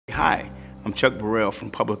Hi, I'm Chuck Burrell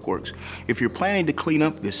from Public Works. If you're planning to clean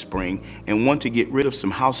up this spring and want to get rid of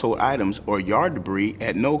some household items or yard debris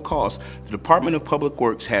at no cost, the Department of Public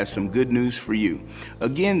Works has some good news for you.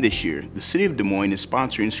 Again this year, the City of Des Moines is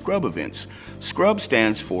sponsoring Scrub events. Scrub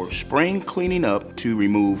stands for Spring Cleaning Up to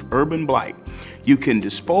Remove Urban Blight. You can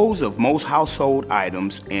dispose of most household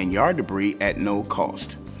items and yard debris at no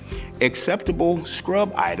cost. Acceptable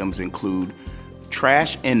scrub items include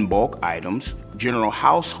trash and bulk items, general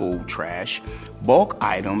household trash, bulk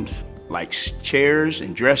items like chairs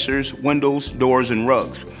and dressers, windows, doors, and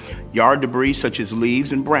rugs, yard debris such as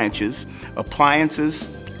leaves and branches, appliances,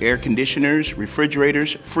 air conditioners,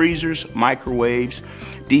 refrigerators, freezers, microwaves,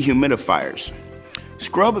 dehumidifiers.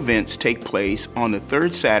 Scrub events take place on the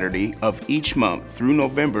third Saturday of each month through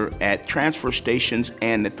November at transfer stations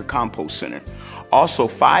and at the compost center. Also,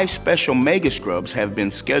 5 special mega scrubs have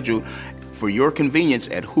been scheduled for your convenience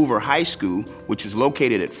at Hoover High School, which is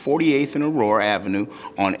located at 48th and Aurora Avenue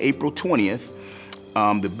on April 20th,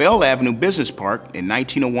 the Bell Avenue Business Park in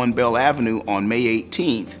 1901 Bell Avenue on May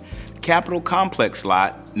 18th, Capitol Complex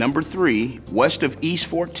Lot number 3, west of East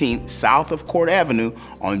 14th, south of Court Avenue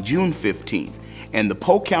on June 15th, and the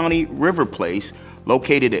Polk County River Place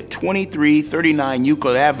located at 2339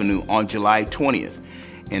 Euclid Avenue on July 20th,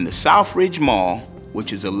 and the South Ridge Mall,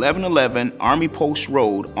 which is 1111 Army Post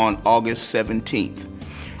Road on August 17th.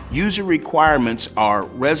 User requirements are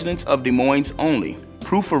residents of Des Moines only.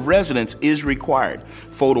 Proof of residence is required,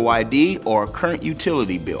 photo ID or a current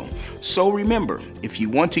utility bill. So remember, if you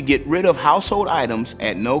want to get rid of household items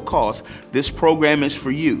at no cost, this program is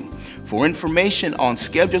for you. For information on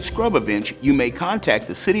scheduled scrub events, you may contact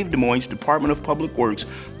the City of Des Moines Department of Public Works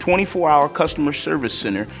 24-hour customer service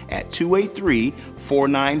center at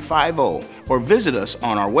 283-4950 or visit us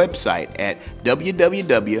on our website at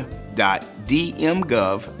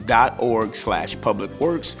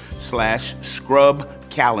www.dmgov.org/publicworks/scrub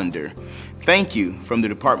calendar. Thank you from the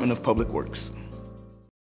Department of Public Works.